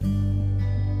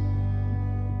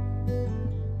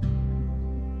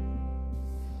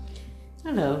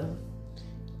Hello.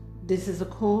 This is a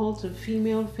call to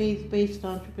female faith-based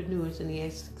entrepreneurs in the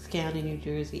Essex County, New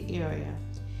Jersey area.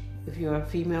 If you're a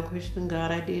female Christian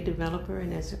God idea developer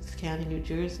in Essex County, New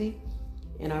Jersey,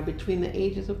 and are between the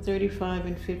ages of 35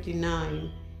 and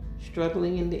 59,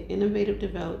 struggling in the innovative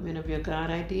development of your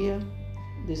God idea,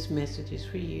 this message is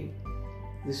for you.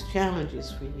 This challenge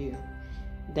is for you.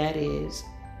 That is,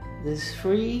 this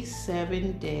free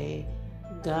 7-day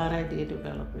God Idea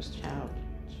Developers Challenge.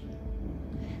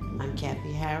 I'm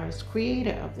Kathy Harris,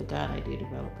 creator of the God Idea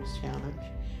Developers Challenge.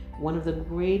 One of the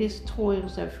greatest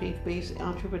toils that faith-based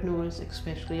entrepreneurs,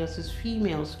 especially us as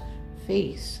females,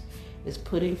 face is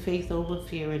putting faith over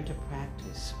fear into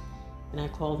practice. And I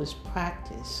call this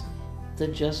practice the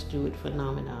just do it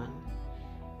phenomenon.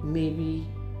 Maybe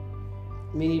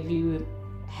many of you have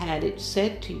had it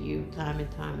said to you time and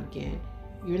time again,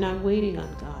 you're not waiting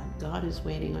on God. God is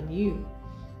waiting on you.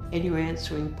 And you're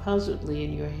answering puzzledly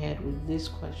in your head with this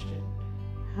question: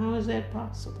 how is that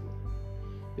possible?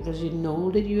 Because you know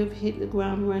that you have hit the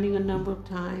ground running a number of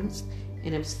times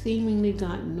and have seemingly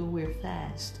gotten nowhere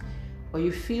fast, or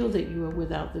you feel that you are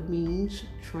without the means,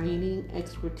 training,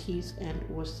 expertise, and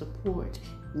or support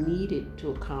needed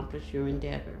to accomplish your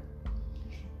endeavor.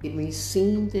 It may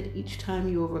seem that each time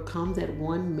you overcome that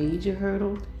one major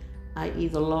hurdle, i.e.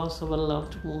 the loss of a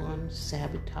loved one,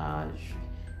 sabotage,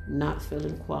 not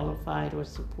feeling qualified or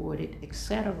supported,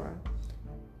 etc.,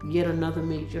 yet another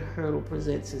major hurdle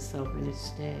presents itself in its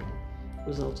stead,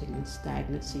 resulting in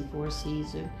stagnancy for a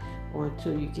season or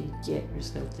until you can get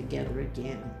yourself together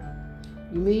again.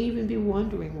 You may even be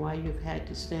wondering why you've had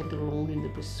to stand alone in the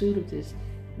pursuit of this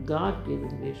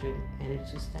God-given vision and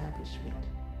its establishment.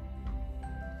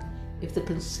 If the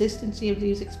consistency of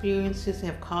these experiences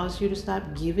have caused you to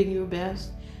stop giving your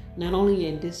best, not only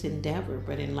in this endeavor,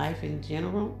 but in life in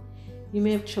general, you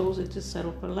may have chosen to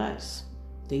settle for less,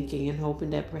 thinking and hoping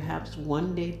that perhaps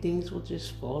one day things will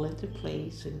just fall into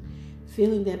place, and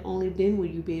feeling that only then will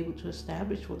you be able to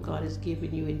establish what God has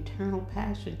given you internal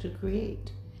passion to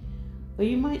create. Or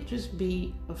you might just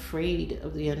be afraid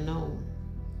of the unknown.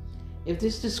 If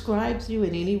this describes you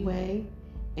in any way,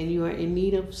 and you are in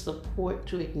need of support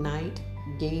to ignite,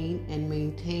 gain, and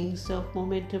maintain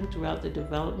self-momentum throughout the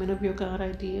development of your God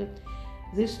idea,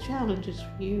 this challenge is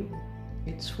for you.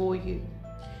 It's for you.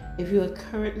 If you are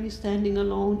currently standing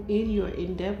alone in your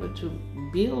endeavor to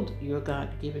build your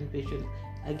God-given vision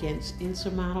against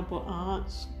insurmountable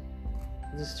odds,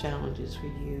 this challenge is for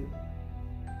you.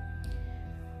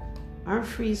 Our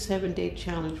free 7-day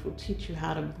challenge will teach you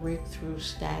how to break through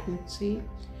stagnancy,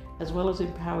 as well as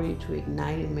empower you to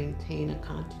ignite and maintain a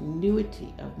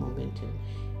continuity of momentum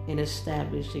in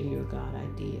establishing your God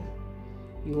idea.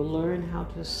 You will learn how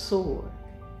to soar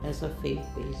as a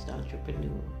faith-based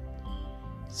entrepreneur.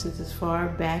 Since as far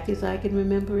back as I can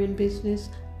remember in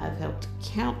business, I've helped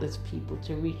countless people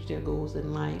to reach their goals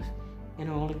in life,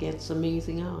 and all against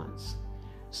amazing odds.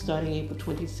 Starting April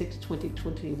 26,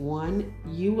 2021,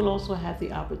 you will also have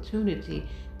the opportunity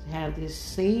to have this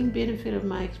same benefit of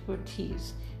my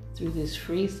expertise through this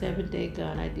free 7-day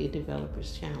God Idea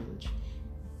Developers Challenge.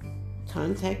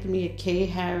 Contact me at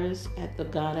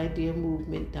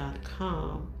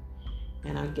kharris@thegodideamovement.com,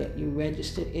 and I'll get you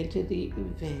registered into the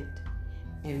event,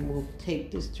 and we'll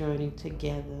take this journey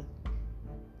together.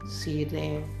 See you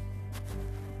there.